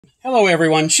Hello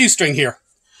everyone, Shoestring here.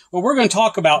 What we're going to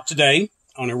talk about today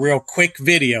on a real quick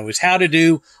video is how to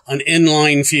do an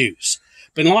inline fuse.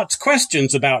 Been lots of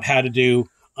questions about how to do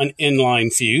an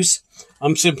inline fuse.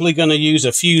 I'm simply going to use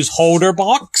a fuse holder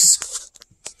box,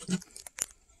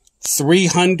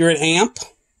 300 amp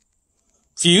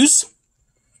fuse,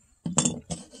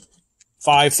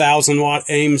 5,000 watt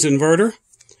Ames inverter,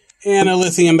 and a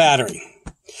lithium battery.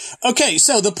 Okay,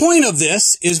 so the point of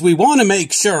this is we want to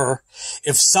make sure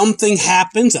if something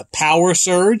happens, a power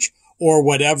surge or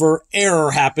whatever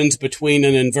error happens between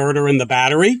an inverter and the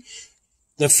battery,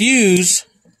 the fuse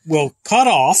will cut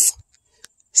off,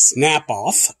 snap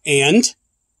off, and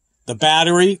the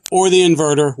battery or the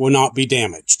inverter will not be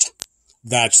damaged.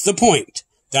 That's the point.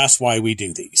 That's why we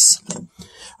do these.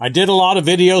 I did a lot of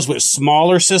videos with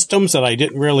smaller systems that I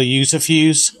didn't really use a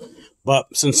fuse,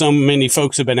 but since so many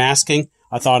folks have been asking,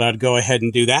 I thought I'd go ahead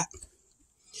and do that.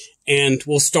 And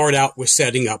we'll start out with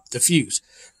setting up the fuse.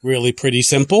 Really pretty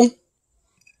simple.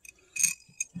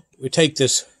 We take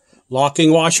this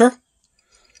locking washer,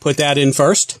 put that in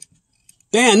first.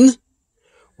 Then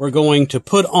we're going to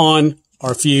put on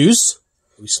our fuse.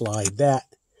 We slide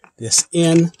this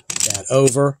in, that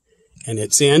over, and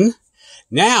it's in.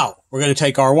 Now we're going to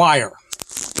take our wire.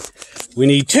 We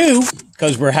need two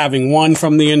because we're having one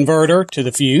from the inverter to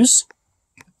the fuse,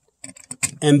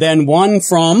 and then one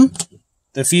from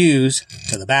the fuse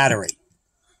to the battery.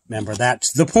 Remember,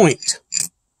 that's the point.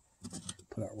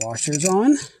 Put our washers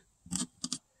on.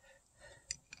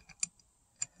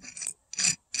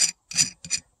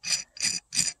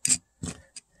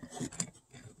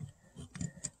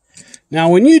 Now,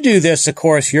 when you do this, of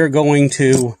course, you're going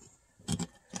to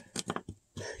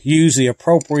use the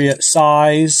appropriate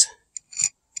size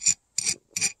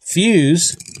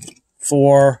fuse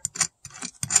for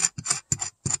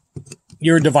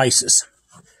your devices.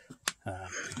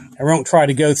 I won't try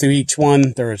to go through each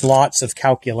one. There's lots of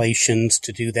calculations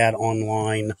to do that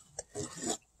online.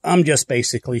 I'm just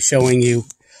basically showing you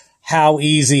how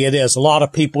easy it is. A lot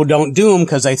of people don't do them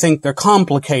because they think they're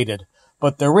complicated,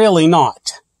 but they're really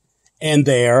not. And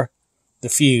there, the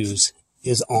fuse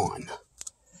is on.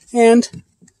 And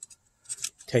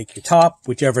take your top,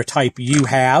 whichever type you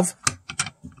have,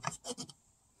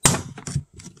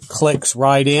 clicks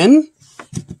right in,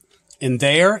 and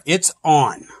there, it's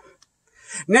on.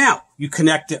 Now, you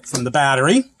connect it from the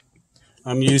battery.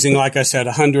 I'm using, like I said,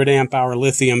 a 100 amp hour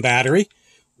lithium battery.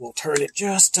 We'll turn it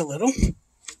just a little.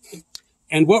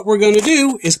 And what we're going to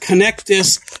do is connect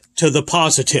this to the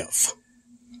positive,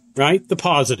 right? The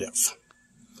positive.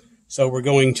 So we're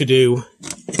going to do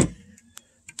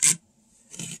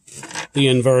the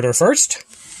inverter first.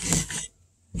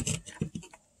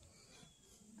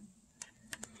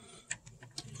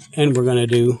 And we're going to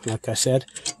do, like I said,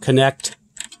 connect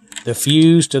the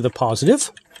fuse to the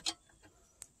positive.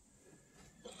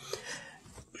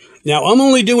 Now, I'm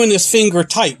only doing this finger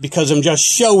tight because I'm just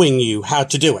showing you how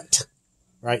to do it,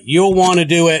 right? You'll want to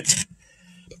do it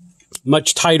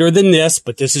much tighter than this,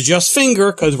 but this is just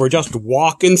finger because we're just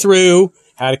walking through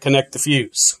how to connect the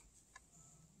fuse.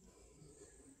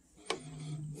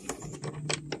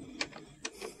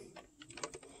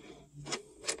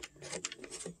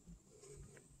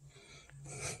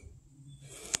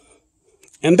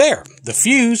 And there, the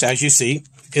fuse, as you see,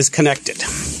 is connected.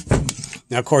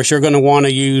 Now, of course, you're going to want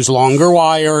to use longer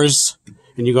wires,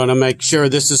 and you're going to make sure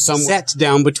this is somewhere set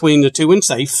down between the two and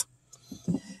safe.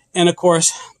 And, of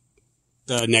course,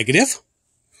 the negative,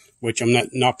 which I'm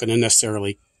not going to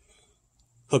necessarily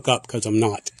hook up because I'm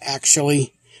not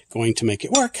actually going to make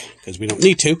it work, because we don't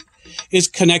need to, is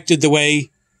connected the way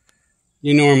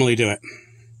you normally do it.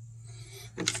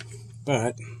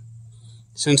 But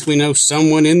since we know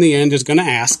someone in the end is going to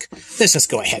ask, let's just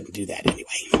go ahead and do that anyway.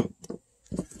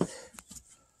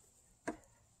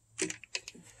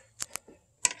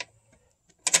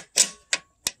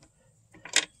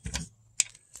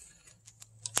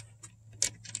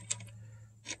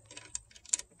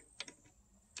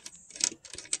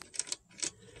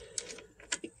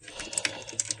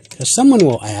 Because someone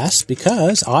will ask,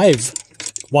 because I've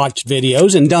watched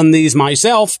videos and done these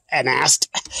myself and asked,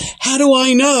 how do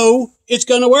I know it's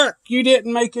going to work? You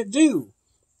didn't make it do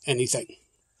anything.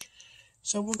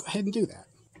 So we'll go ahead and do that.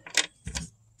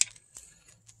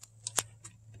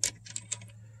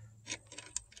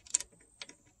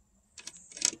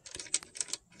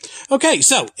 Okay,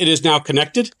 so it is now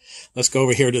connected. Let's go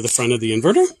over here to the front of the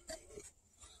inverter.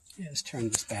 Let's turn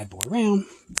this bad boy around.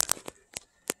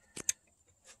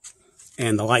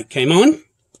 And the light came on.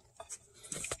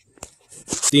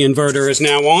 The inverter is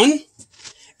now on.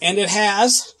 And it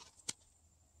has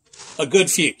a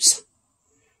good fuse.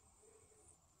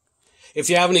 If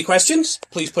you have any questions,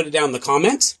 please put it down in the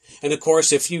comments. And of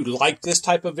course, if you like this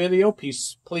type of video,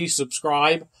 please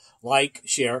subscribe, like,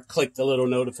 share, click the little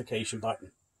notification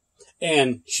button.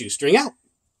 And shoestring out.